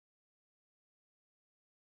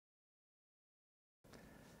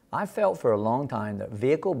I felt for a long time that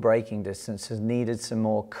vehicle braking distances needed some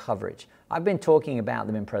more coverage. I've been talking about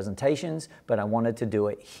them in presentations, but I wanted to do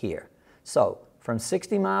it here. So from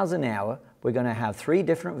 60 miles an hour, we're going to have 3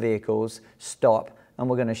 different vehicles stop, and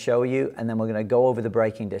we're going to show you, and then we're going to go over the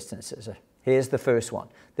braking distances. Here's the first one.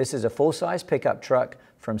 This is a full-size pickup truck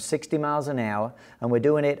from 60 miles an hour, and we're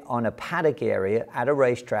doing it on a paddock area at a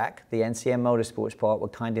racetrack. The NCM Motorsports Park were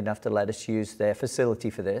kind enough to let us use their facility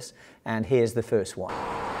for this, and here's the first one.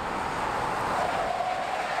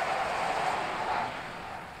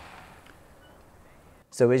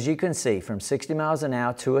 So as you can see, from 60 miles an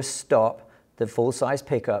hour to a stop, the full-size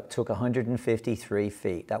pickup took 153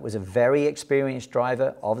 feet. That was a very experienced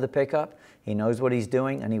driver of the pickup. He knows what he's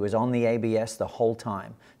doing, and he was on the ABS the whole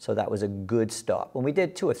time. So that was a good stop. And we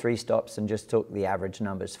did 2 or 3 stops and just took the average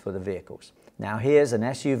numbers for the vehicles. Now here's an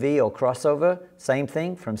SUV or crossover, same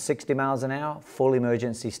thing, from 60 miles an hour, full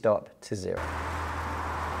emergency stop to 0.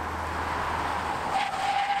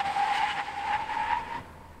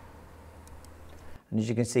 And as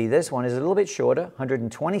you can see, this one is a little bit shorter,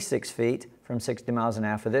 126 feet from 60 miles an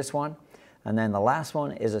hour for this one. And then the last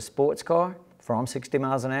one is a sports car from 60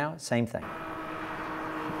 miles an hour, same thing.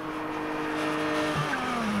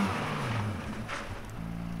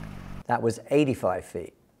 That was 85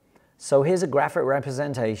 feet. So here's a graphic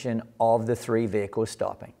representation of the 3 vehicles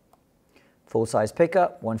stopping. Full-size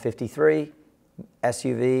pickup, 153,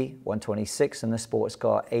 SUV, 126, and the sports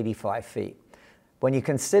car, 85 feet. When you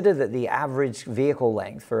consider that the average vehicle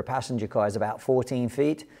length for a passenger car is about 14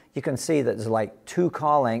 feet, you can see that there's like 2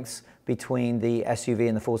 car lengths between the SUV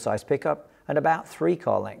and the full-size pickup, and about 3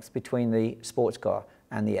 car lengths between the sports car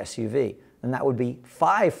and the SUV. And that would be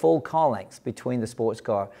 5 full car lengths between the sports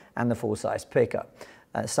car and the full-size pickup.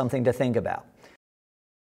 Something to think about.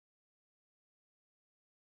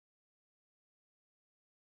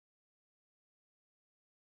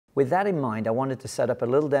 With that in mind, I wanted to set up a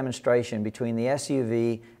little demonstration between the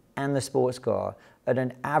SUV and the sports car at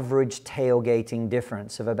an average tailgating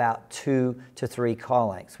difference of about 2 to 3 car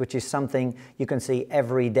lengths, which is something you can see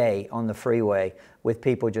every day on the freeway with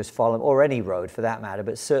people just following, or any road for that matter,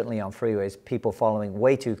 but certainly on freeways, people following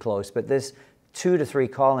way too close. But this 2 to 3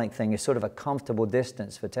 car length thing is sort of a comfortable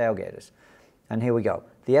distance for tailgaters. And here we go.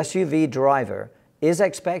 The SUV driver is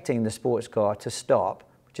expecting the sports car to stop,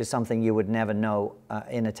 which is something you would never know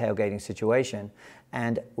in a tailgating situation.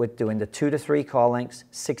 And we're doing the 2 to 3 car lengths,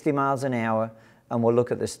 60 miles an hour, and we'll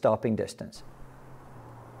look at the stopping distance.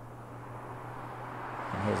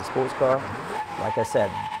 And here's the sports car. Like I said,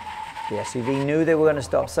 the SUV knew they were going to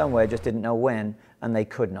stop somewhere, just didn't know when, and they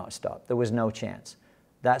could not stop. There was no chance.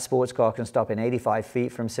 That sports car can stop in 85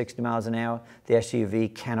 feet from 60 miles an hour. The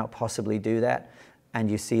SUV cannot possibly do that. And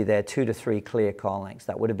you see there 2 to 3 clear car lengths.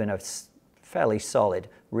 That would have been a fairly solid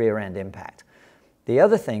rear end impact. The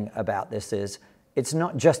other thing about this is it's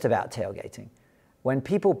not just about tailgating. When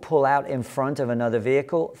people pull out in front of another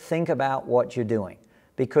vehicle, think about what you're doing.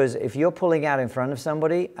 Because if you're pulling out in front of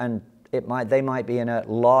somebody and they might be in a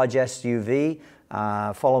large SUV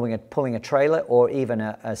pulling a trailer, or even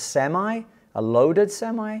a semi, a loaded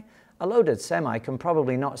semi can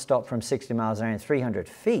probably not stop from 60 miles an hour in 300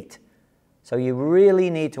 feet. So you really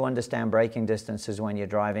need to understand braking distances when you're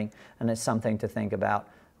driving, and it's something to think about,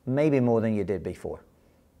 maybe more than you did before.